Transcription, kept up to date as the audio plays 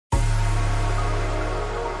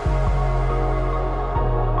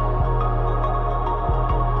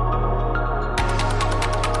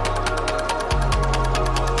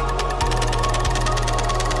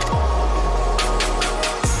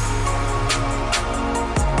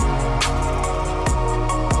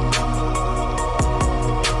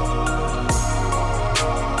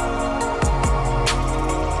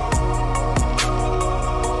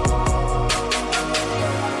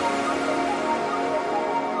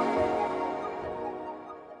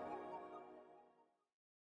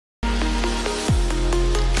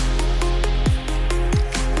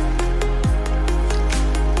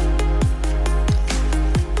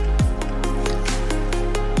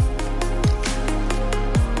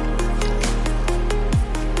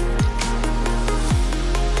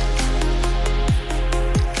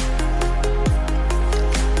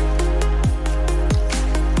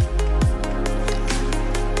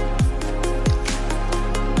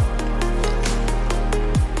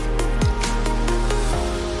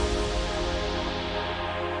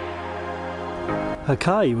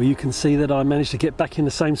Okay, well you can see that I managed to get back in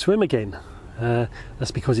the same swim again.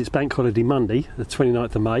 That's because it's Bank Holiday Monday, the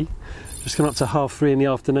 29th of May. Just gone up to 3:30 in the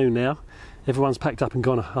afternoon now. Everyone's packed up and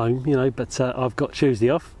gone home, you know, but I've got Tuesday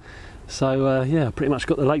off. So yeah, I pretty much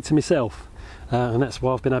got the lake to myself. And that's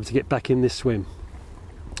why I've been able to get back in this swim.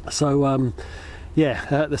 So yeah,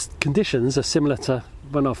 the conditions are similar to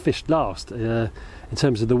when I fished last in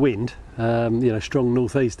terms of the wind. You know, strong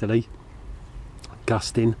northeasterly,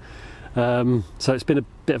 gusting. So it's been a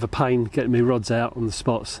bit of a pain getting my rods out on the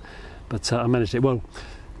spots, but I managed it. Well,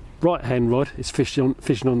 right hand rod is fishing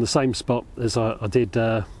on the same spot as I did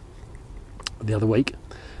the other week,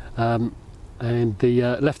 and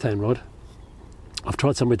the left hand rod I've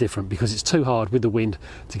tried somewhere different because it's too hard with the wind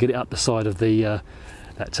to get it up the side of the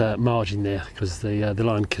that margin there, because the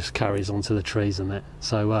line just carries onto the trees and that.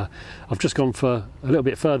 So I've just gone for a little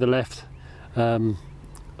bit further left than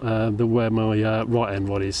where my right hand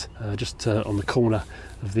rod is, just on the corner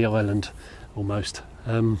of the island almost,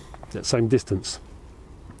 that same distance.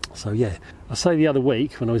 So yeah, I say the other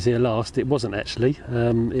week when I was here last, it wasn't actually,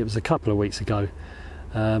 it was a couple of weeks ago,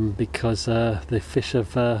 because the fish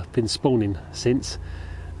have been spawning since,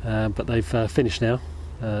 but they've finished now,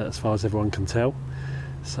 as far as everyone can tell.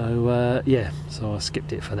 So yeah, so I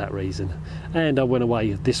skipped it for that reason, and I went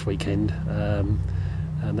away this weekend,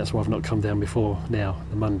 and that's why I've not come down before now,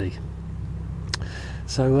 the Monday.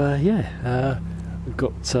 So yeah, we've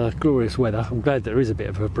got glorious weather. I'm glad there is a bit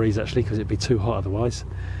of a breeze actually, because it'd be too hot otherwise.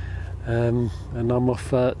 And I'm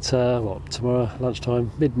off at tomorrow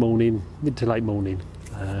lunchtime, mid to late morning,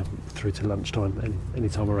 through to lunchtime, any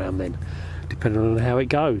time around then, depending on how it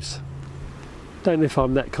goes. Don't know if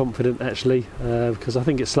I'm that confident actually, because I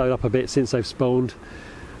think it's slowed up a bit since they've spawned,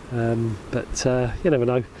 but you never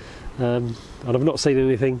know. And I've not seen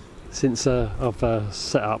anything since I've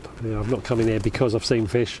set up. You know, I've not come in here because I've seen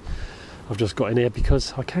fish. I've just got in here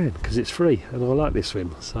because I can, because it's free and I like this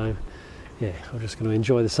swim. So yeah, I'm just going to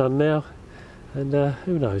enjoy the sun now, and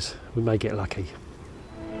who knows, we may get lucky.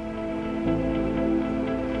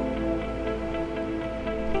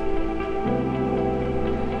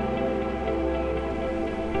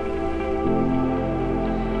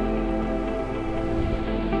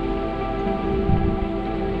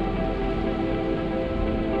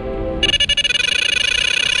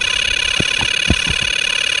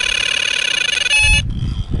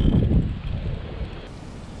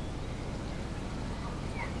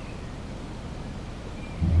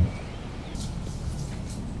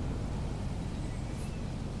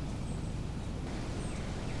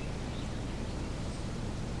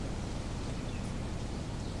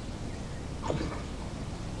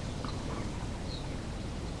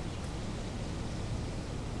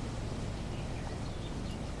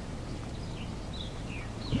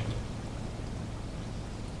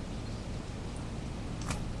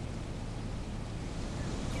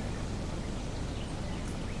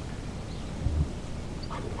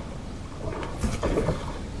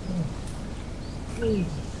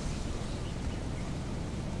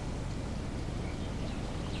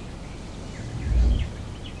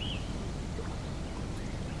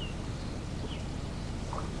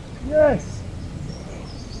 Yes!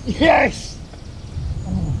 Yes!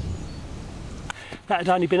 That had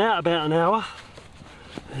only been out about an hour,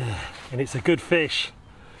 and it's a good fish.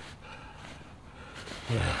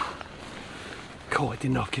 Yeah. God, it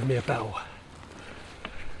did not give me a bell.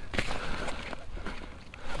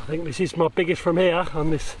 I think this is my biggest from here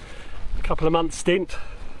on this couple of months stint.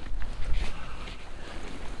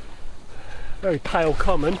 Very pale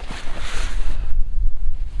common.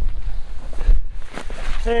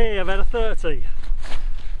 Hey, I've had a 30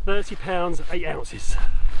 pounds, 8 ounces.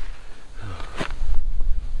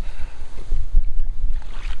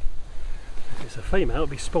 If it's a female, it'll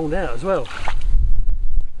be spawned out as well.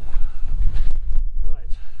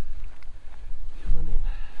 Right, come on in.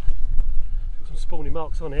 Got some spawning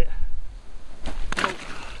marks on it. Oh,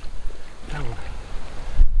 down.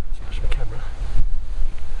 Smash my camera.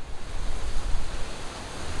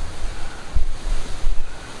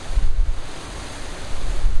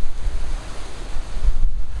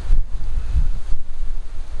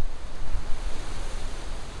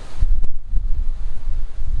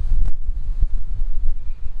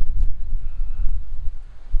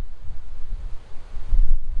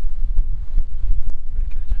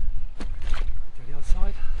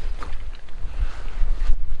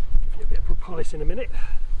 Polish in a minute.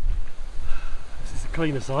 This is the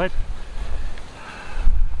cleaner side.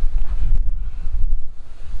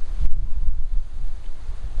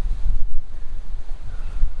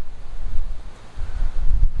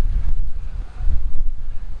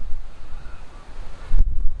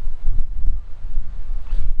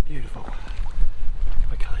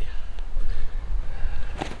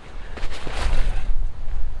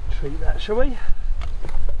 Treat that, shall we?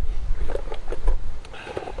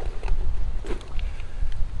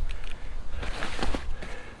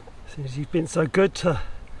 Since you've been so good to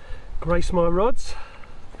grace my rods.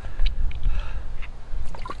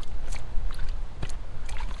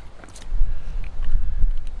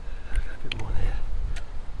 A bit more there.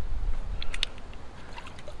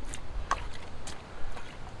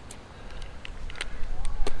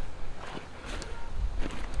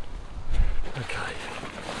 Okay,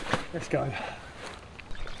 let's go.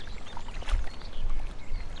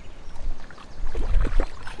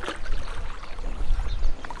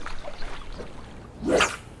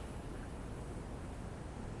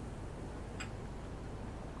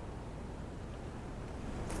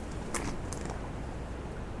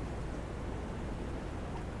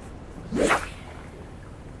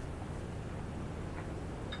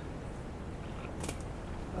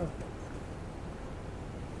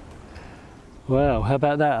 Wow, how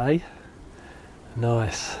about that, eh?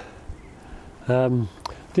 Nice. Didn't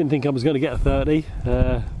think I was going to get a 30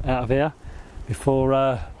 out of here before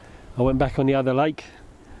I went back on the other lake.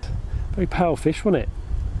 Very powerful fish, wasn't it?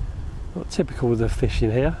 Not typical of the fish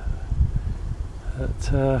in here.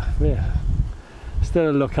 But yeah, still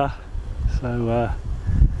a looker. So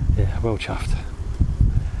yeah, well chuffed.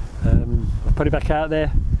 I'll put it back out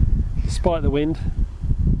there despite the wind.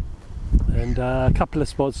 And a couple of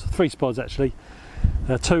spots, 3 spots actually.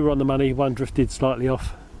 2 were on the money, 1 drifted slightly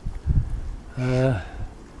off.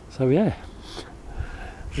 So yeah,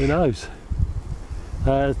 who knows?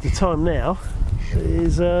 The time now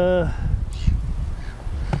is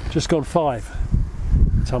just gone 5.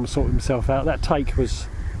 The time I sorted myself out. That take was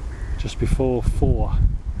just before 4.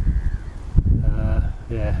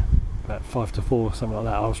 Yeah, about 5 to 4, something like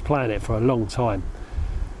that. I was playing it for a long time,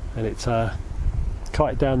 and it's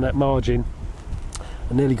kited down that margin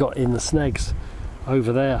and nearly got in the snags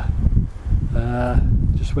over there,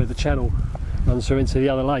 just where the channel runs through into the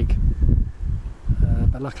other lake.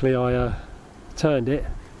 But luckily I turned it,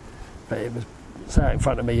 but it was sat in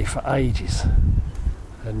front of me for ages,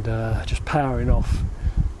 and just powering off,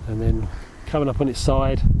 and then coming up on its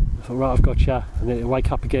side. I thought, right, I've got you, and then it'll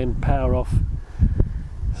wake up again, power off.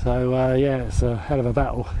 So yeah, it's a hell of a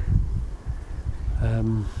battle.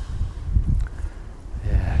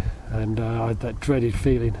 Yeah, and I had that dreaded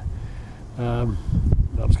feeling I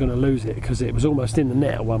was going to lose it, because it was almost in the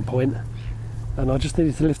net at one point, and I just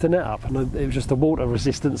needed to lift the net up, and it was just the water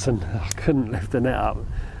resistance, and I couldn't lift the net up,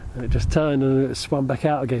 and it just turned and it swam back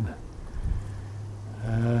out again.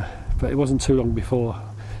 But it wasn't too long before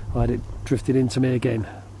I had it drifted into me again,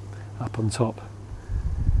 up on top.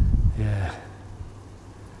 Yeah,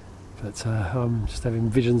 but I'm just having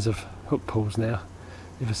visions of hook pulls now,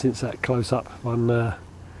 ever since that close-up one a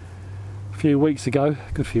few weeks ago,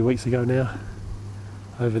 a good few weeks ago now,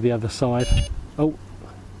 over the other side. Oh,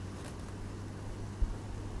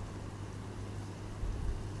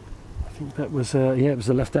 I think that was yeah, it was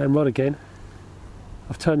the left-hand rod again.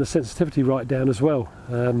 I've turned the sensitivity right down as well,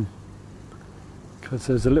 because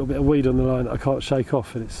there's a little bit of weed on the line that I can't shake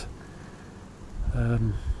off, and it's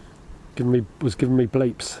giving me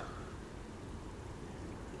bleeps.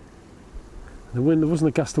 The wind, there wasn't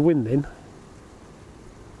a gust of wind then.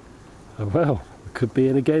 Oh well, it could be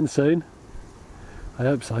in again soon. I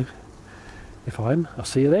hope so. If I am, I'll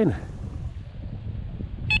see you then.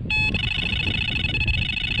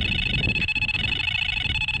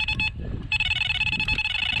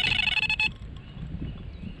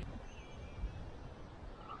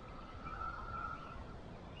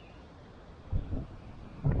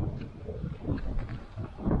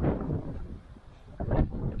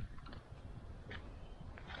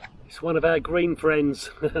 It's one of our green friends.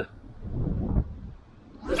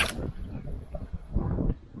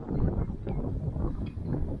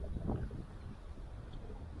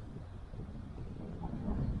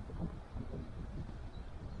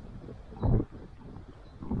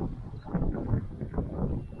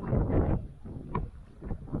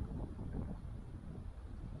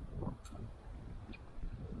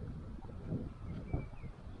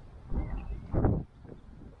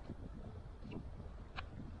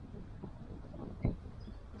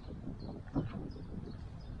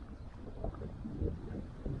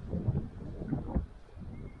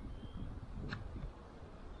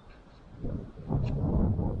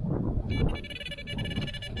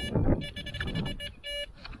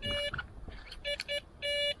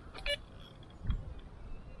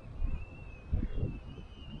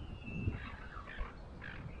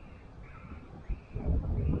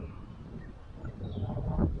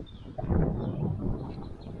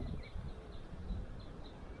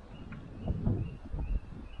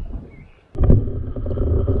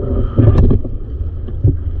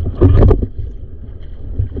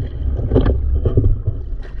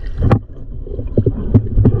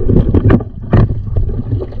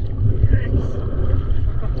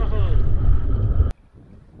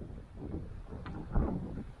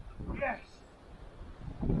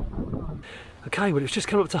 Okay, well it's just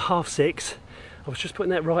come up to 6:30. I was just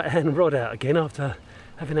putting that right hand rod out again after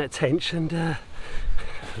having that tench, and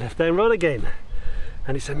left hand rod again,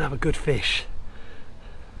 and it's another good fish.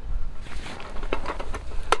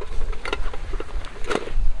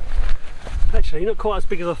 Actually not quite as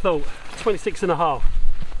big as I thought, 26.5.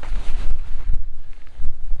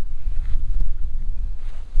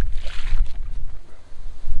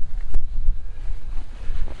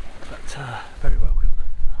 But very welcome.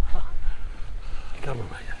 Come on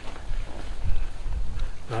mate.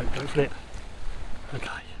 No, don't flip. Okay.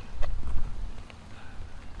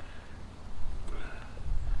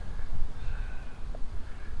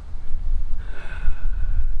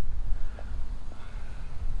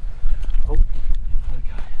 Oh,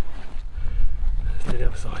 okay. Let's do the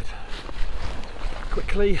other side.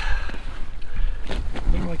 Quickly.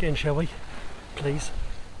 Try again, shall we? Please.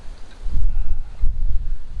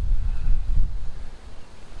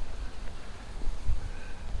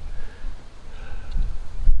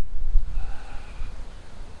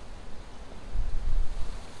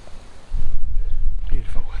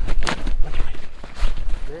 Beautiful. Okay.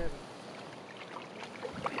 There.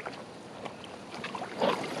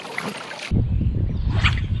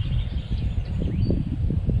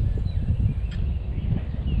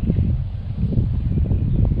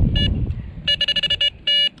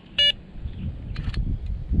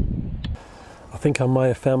 I think I may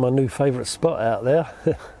have found my new favourite spot out there.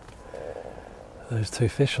 Those two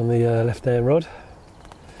fish on the left hand rod.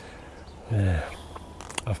 Yeah,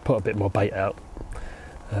 I've put a bit more bait out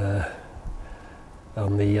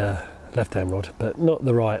on the left hand rod, but not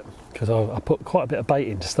the right, because I put quite a bit of bait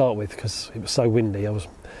in to start with because it was so windy.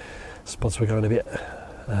 Spots were going a bit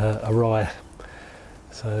awry,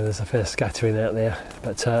 so there's a fair scattering out there.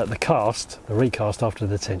 But the recast after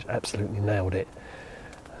the tench, absolutely nailed it.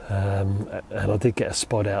 And I did get a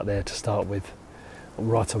spot out there to start with,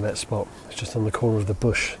 right on that spot. It's just on the corner of the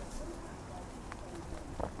bush.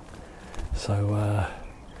 So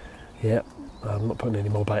yeah, I'm not putting any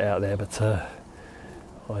more bait out there, but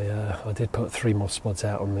I did put 3 more spots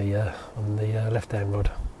out on the left hand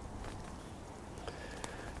rod.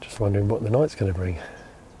 Just wondering what the night's going to bring.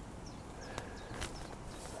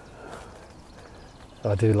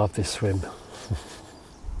 I do love this swim.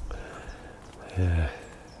 Yeah.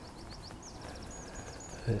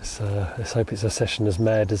 Let's hope it's a session as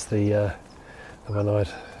mad as the one I had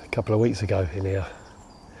a couple of weeks ago in here.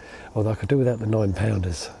 Although I could do without the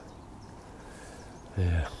 9-pounders.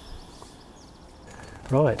 Yeah.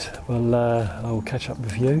 Right, well I'll catch up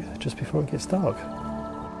with you just before it gets dark.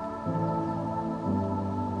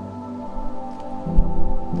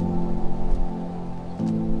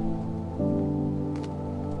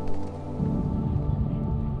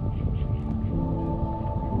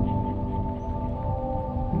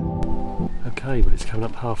 Okay, well it's coming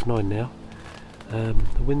up 9:30 now.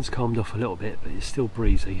 The wind's calmed off a little bit, but it's still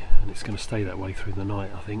breezy, and it's going to stay that way through the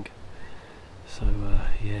night, I think. So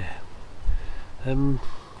yeah, I've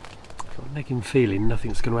got a nagging feeling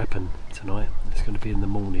nothing's going to happen tonight. It's going to be in the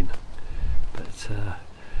morning, but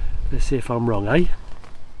let's see if I'm wrong, eh?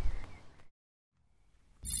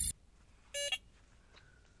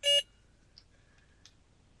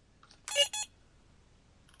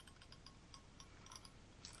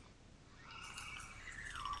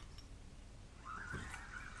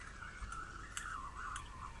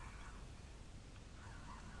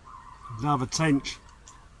 Another tench.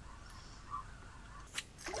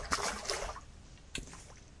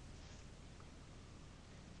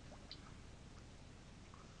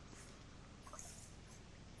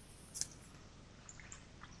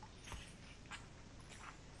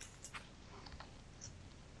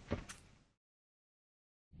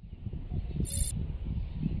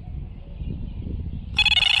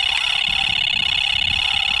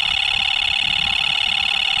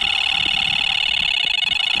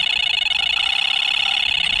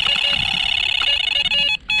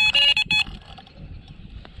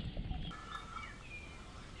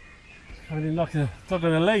 Sounding like a dog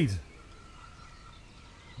on a lead.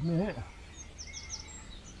 Yeah.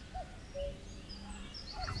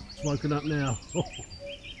 It's woken up now.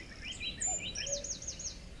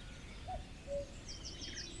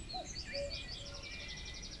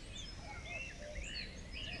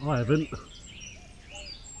 I haven't.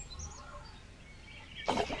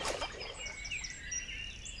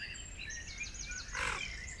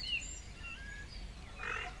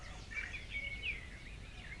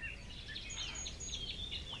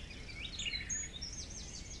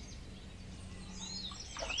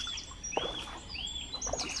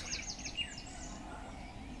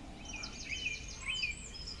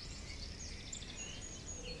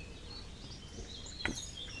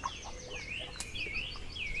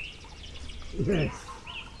 Yes.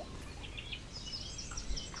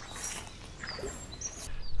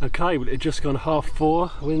 Okay, well, it had just gone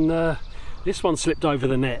 4:30 when this one slipped over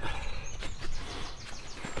the net.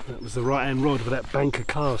 That was the right hand rod with that banker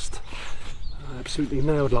cast. Absolutely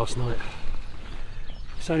nailed last night.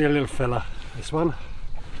 It's only a little fella, this one.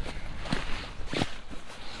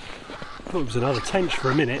 Thought it was another tench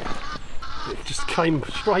for a minute. It just came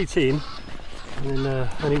straight in and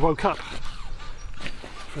he woke up.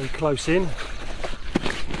 Very close in.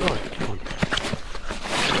 Right, come on.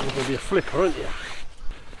 You're going to be a flipper, aren't you?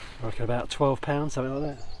 I reckon about £12, something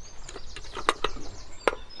like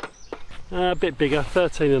that. A bit bigger,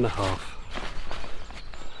 13.5.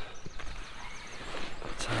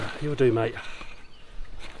 But you'll do, mate.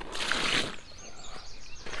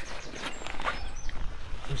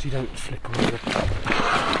 As long as you don't flip all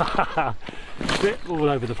over. Flip all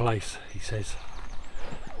over the place, he says.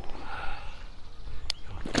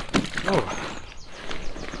 Oh.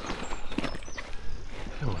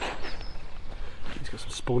 Come on. He's got some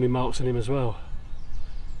spawning marks on him as well.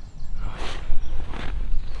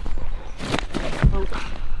 Oh.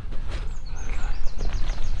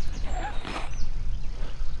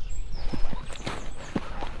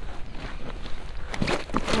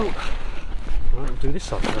 Oh. Right, I'll do this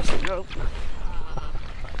side first. Go.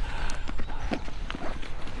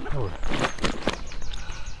 Oh.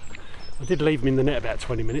 I did leave him in the net about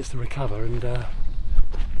 20 minutes to recover, and I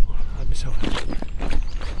had myself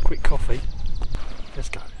a quick coffee. Let's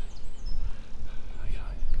go. Okay.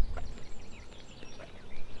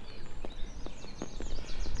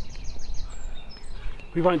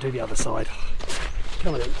 We won't do the other side.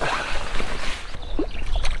 Come on in.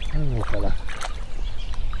 Oh, fella.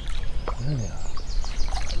 There we are.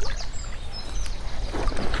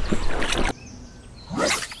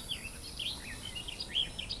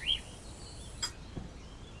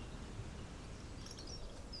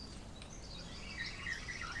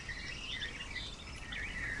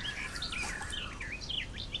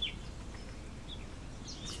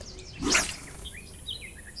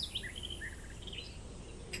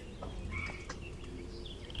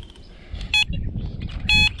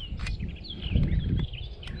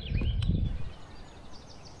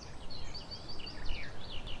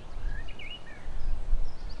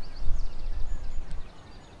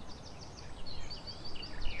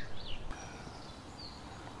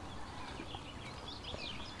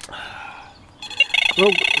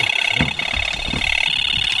 Oh.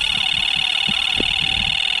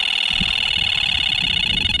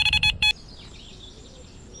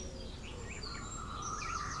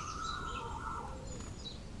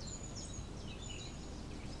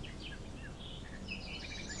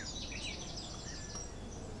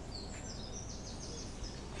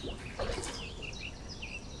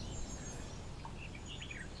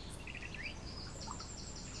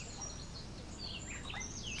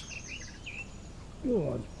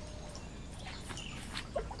 Go on.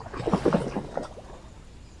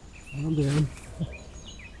 I'm down.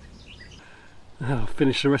 I'll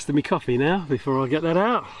finish the rest of my coffee now before I get that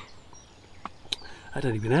out. I'd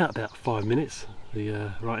only been out about 5 minutes,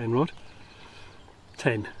 the right hand rod.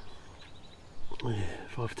 10. Yeah,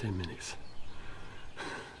 5-10 minutes.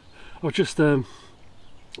 I was just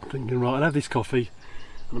thinking, right, I'll have this coffee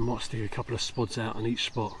and I might stick a couple of spods out on each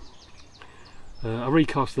spot. I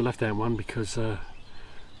recast the left hand one because I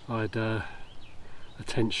had a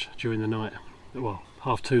tench during the night, well,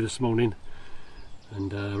 1:30 this morning,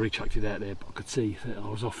 and rechucked it out there, but I could see that I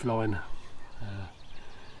was offline,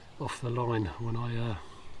 off the line when I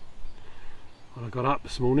got up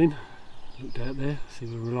this morning. Looked out there, see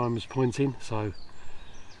where the line was pointing, so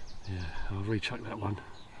yeah, I'll rechuck that one.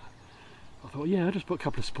 I thought, yeah, I'll just put a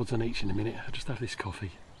couple of spots on each in a minute. I'll just have this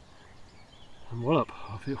coffee and wallop,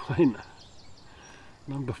 off it went.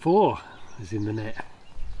 Number 4 is in the net.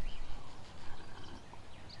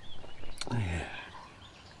 Yeah.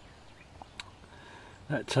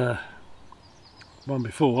 That one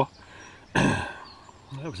before, that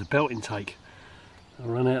was a belt intake. I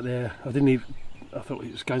ran out there, I thought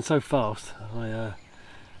it was going so fast, I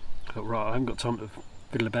thought, right, I haven't got time to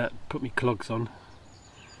fiddle about, put my clogs on,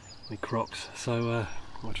 my Crocs, so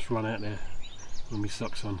I just run out there with my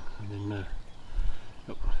socks on, and then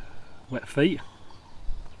got wet feet,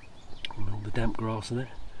 and all the damp grass in it.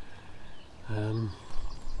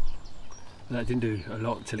 That didn't do a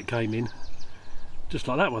lot until it came in, just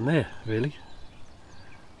like that one there, really.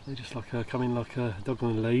 They just like come in like a dog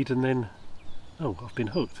on the lead, and then, oh, I've been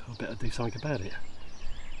hooked, I better do something about it.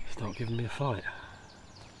 Start giving me a fight.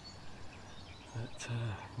 But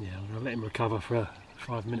yeah, I'm going to let him recover for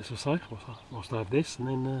 5 minutes or so whilst I have this, and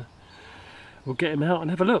then we'll get him out and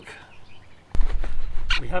have a look.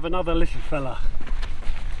 We have another little fella.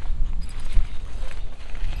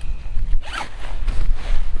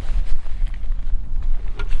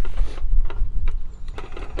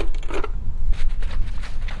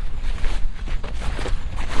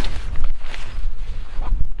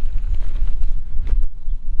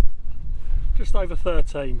 Just over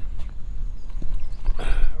 13.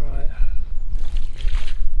 Right.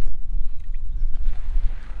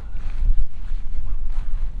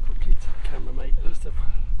 Quickly to the camera, mate.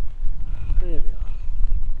 There we are.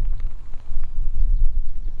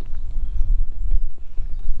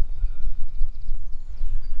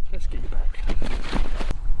 Let's get you back.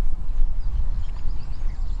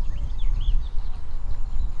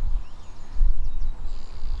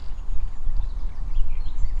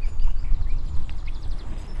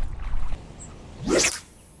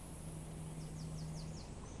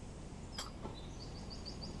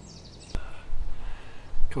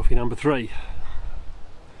 Coffee number 3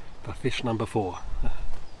 for fish number 4.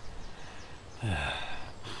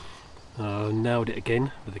 I nailed it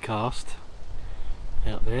again with the cast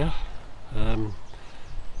out there. I'm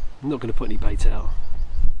not going to put any bait out.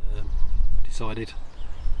 Decided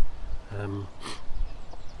I'll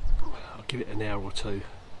give it an hour or two.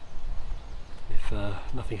 If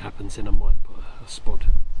nothing happens, then I might put a spot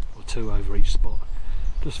or 2 over each spot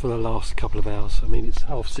just for the last couple of hours. I mean, it's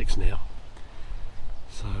 6:30 now.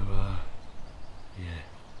 So yeah,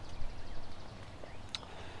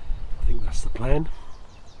 I think that's the plan.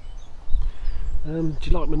 Do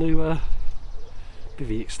you like my new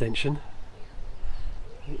bivvy extension?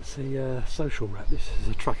 It's a social wrap. This is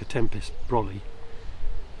a Trucker Tempest brolly,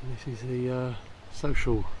 and this is the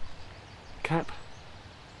social cap,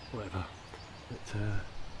 whatever that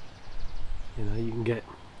you know, you can get.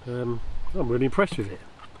 I'm really impressed with it.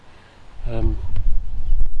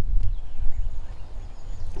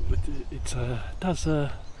 It does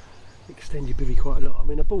extend your bivvy quite a lot. I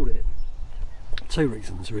mean, I bought it 2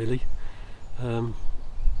 reasons really.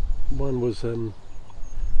 One was I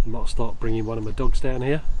might start bringing one of my dogs down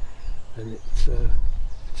here, and it's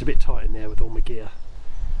a bit tight in there with all my gear,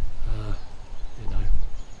 you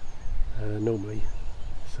know, normally.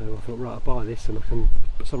 So I thought, right, I'll buy this and I can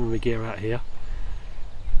put some of my gear out here,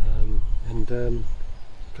 and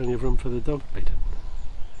plenty of room for the dog bed,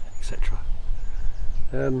 etc.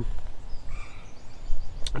 And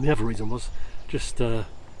the other reason was just being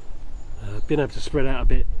able to spread out a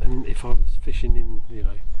bit, and if I was fishing in, you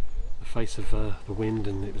know, the face of the wind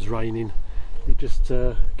and it was raining, it just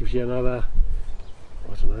gives you another,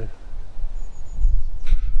 I don't know,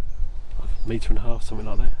 1.5 meters, something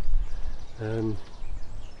like that,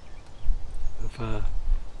 of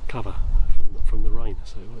cover from the rain,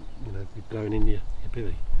 so it won't, you know, be blowing in your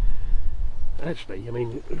bivvy. Actually, I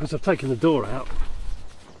mean, because I've taken the door out,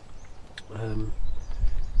 and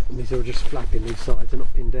these are just flapping, these sides, they're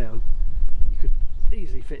not pinned down, you could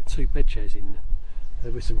easily fit 2 bed chairs in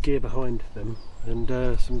with some gear behind them, and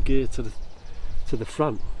some gear to the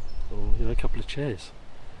front, or, you know, a couple of chairs.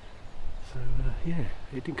 So yeah,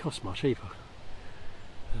 it didn't cost much either.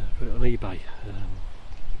 Put it on eBay,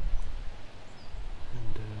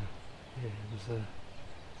 and yeah, it was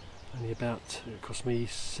only about, it cost me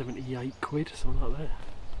 78 quid, something like that.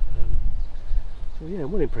 So yeah,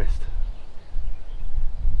 I'm well impressed.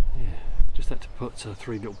 Yeah, just had to put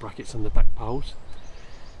 3 little brackets on the back poles,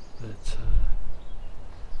 but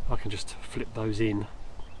I can just flip those in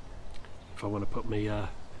if I want to put me the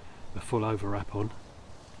full overwrap on.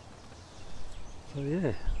 So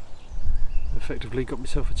yeah, effectively got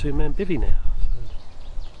myself a 2-man bivvy now.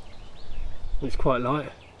 So it's quite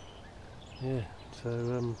light. Yeah,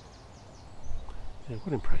 so yeah,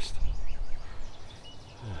 well impressed.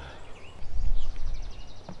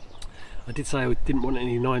 I did say I didn't want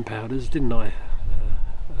any 9-pounders, didn't I,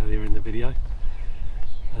 earlier in the video?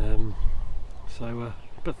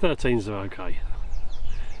 But 13s are okay.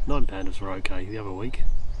 9-pounders were okay the other week,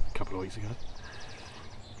 a couple of weeks ago.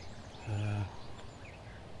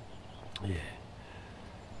 Yeah,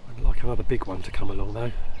 I'd like another big one to come along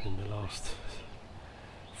though in the last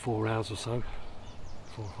 4 hours or so,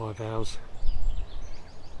 4 or 5 hours.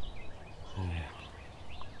 Yeah.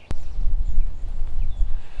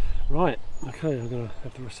 Right, okay, I'm going to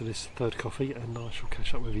have the rest of this 3rd coffee and I shall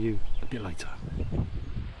catch up with you a bit later.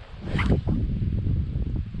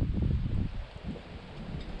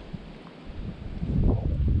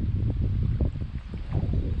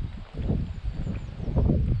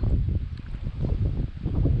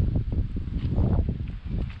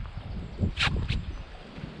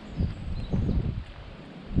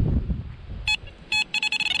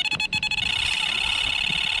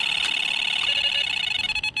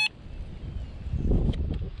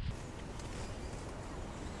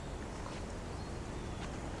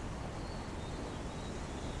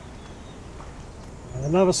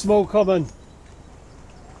 Another small common.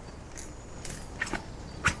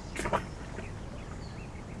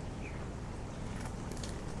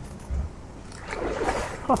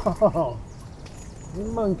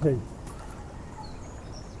 Monkey.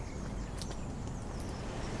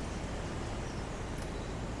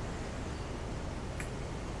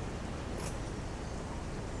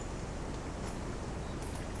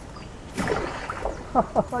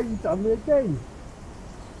 You done me again.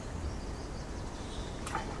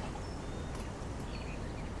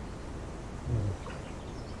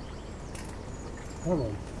 Come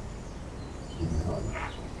on.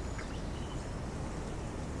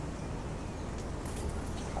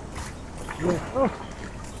 Yeah. Oh,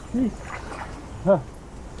 geez. You're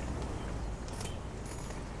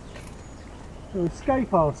an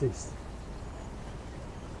escape artist.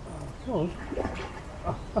 Oh, come on.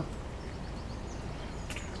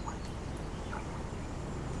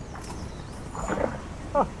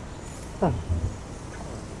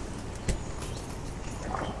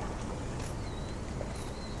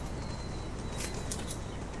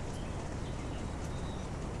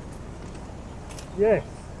 Yes.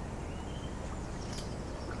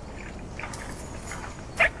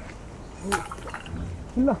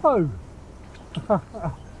 No.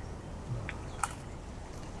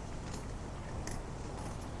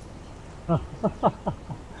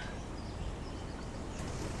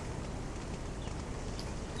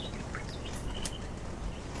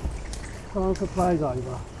 Time for play's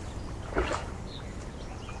over.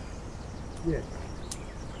 Yes.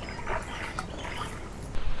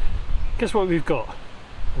 Guess what we've got?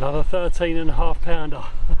 Another 13.5 pounder.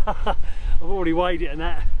 I've already weighed it and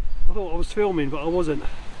that. I thought I was filming, but I wasn't.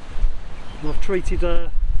 And I've treated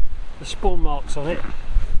the spawn marks on it.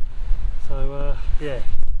 So yeah,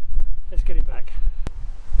 let's get him back.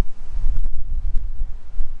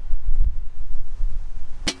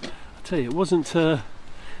 I tell you, it wasn't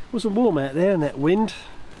warm out there in that wind.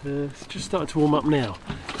 It's just starting to warm up now.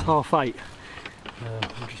 It's 8:30.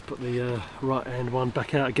 I'll just put the right hand one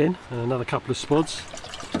back out again, and another couple of spods.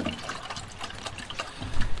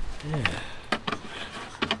 Yeah,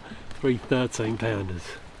 3 13 pounders.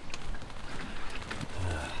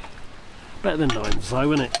 Better than 9s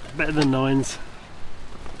though, isn't it? Better than 9s.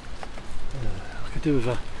 I could do with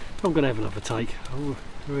a, if I'm going to have another take, I would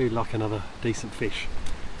really like another decent fish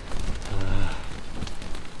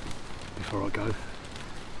before I go.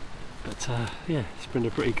 But yeah, it's been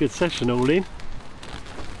a pretty good session all in.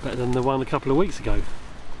 Better than the one a couple of weeks ago.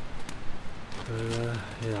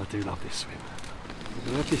 Yeah, I do love this swim. I'm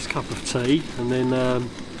going to have this cup of tea, and then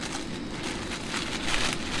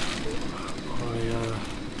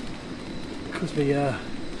because the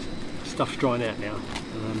stuff's drying out now.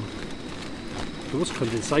 There was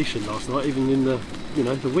condensation last night, even in the, you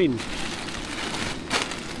know, the wind.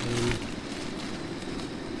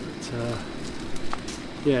 But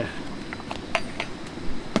yeah,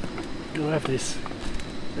 I'm going to have this.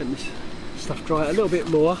 Let this stuff dry out a little bit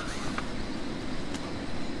more,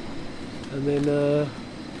 and then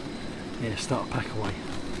yeah, start to pack away.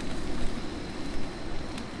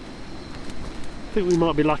 I think we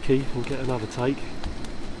might be lucky and get another take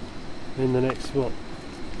in the next, what,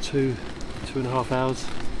 2.5 hours.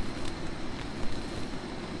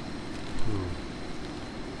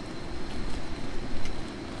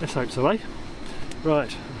 Let's hope so, eh? Right,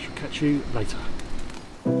 I shall catch you later.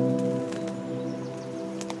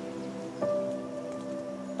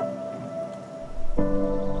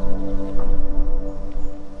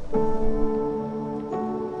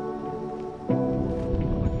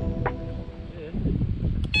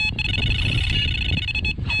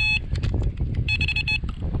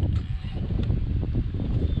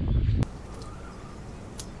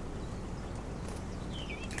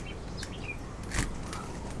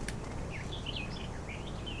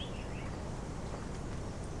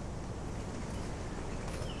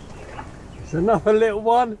 It's another little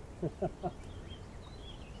one.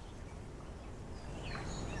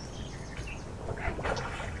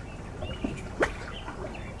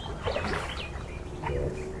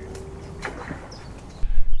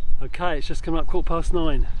 Okay, it's just come up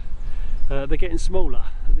 9:15. They're getting smaller.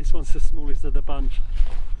 This one's the smallest of the bunch.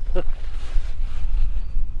 God,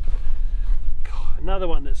 another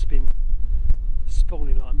one that's been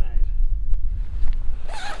spawning like mad.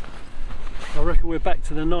 I reckon we're back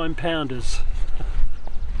to the 9 pounders.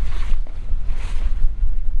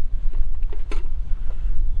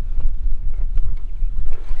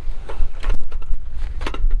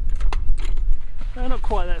 They're not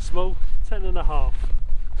quite that small, 10.5.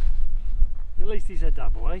 At least he's a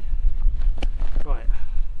double, eh? Right.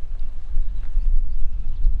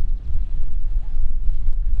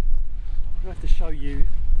 have to show you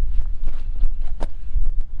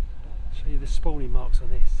the spawning marks on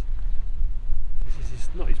this. This is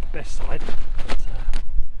not his best side, but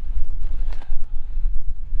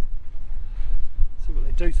see what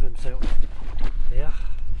they do to themselves here.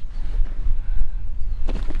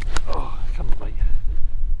 Oh, come on, mate.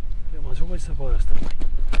 That one's always the worst, isn't it?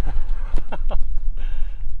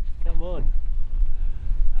 Come on.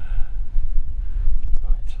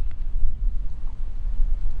 Right.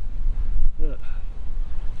 Look,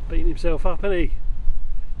 beating himself up, isn't he?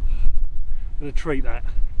 I'm going to treat that.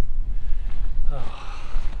 Oh.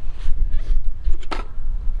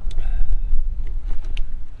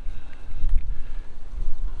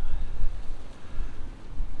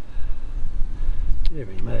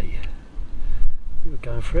 Dearie me. You were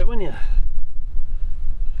going for it, weren't you?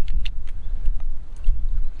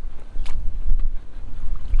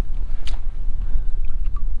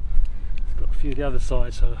 It's got a few of the other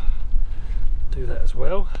sides, so I'll do that as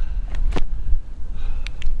well.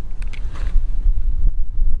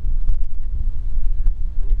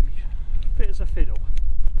 Fit as a fiddle.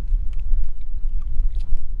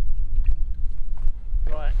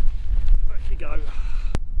 Right, back you go.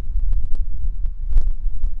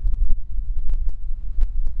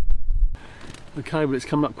 Okay, well it's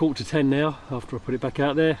coming up 9:45 now after I put it back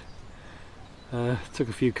out there. Took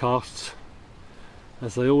a few casts,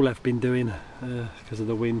 as they all have been doing because of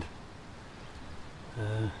the wind,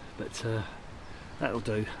 but that'll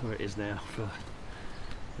do where it is now for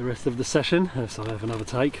the rest of the session, so I'll have another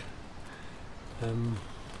take.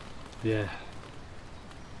 Yeah,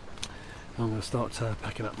 I'm going to start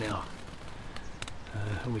packing up now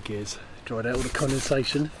on my gears. Dried out all the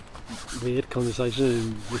condensation, weird condensation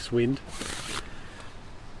in this wind.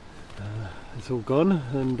 It's all gone,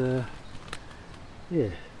 and yeah,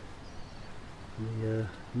 the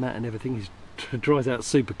mat and everything dries out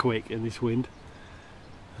super quick in this wind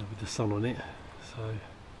with the sun on it, so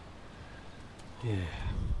yeah.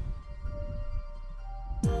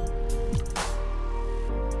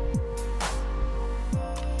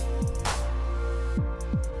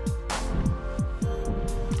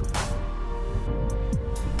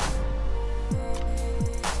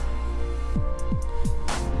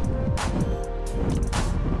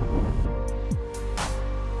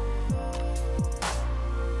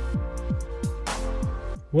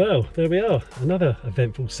 Well, there we are, another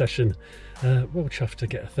eventful session. Well chuffed to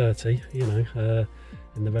get a 30, you know,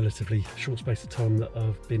 in the relatively short space of time that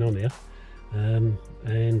I've been on here,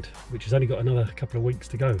 and which has only got another couple of weeks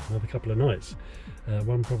to go, another couple of nights.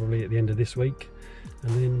 One probably at the end of this week,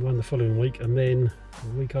 and then one the following week, and then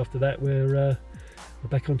the week after that we're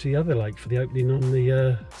back onto the other lake for the opening on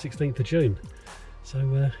the 16th of June.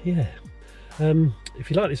 So yeah, if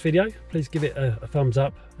you like this video, please give it a thumbs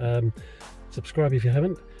up. Subscribe if you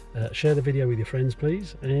haven't, share the video with your friends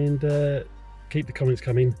please, and keep the comments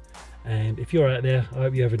coming, and if you're out there, I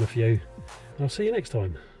hope you're having a few, and I'll see you next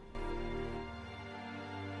time.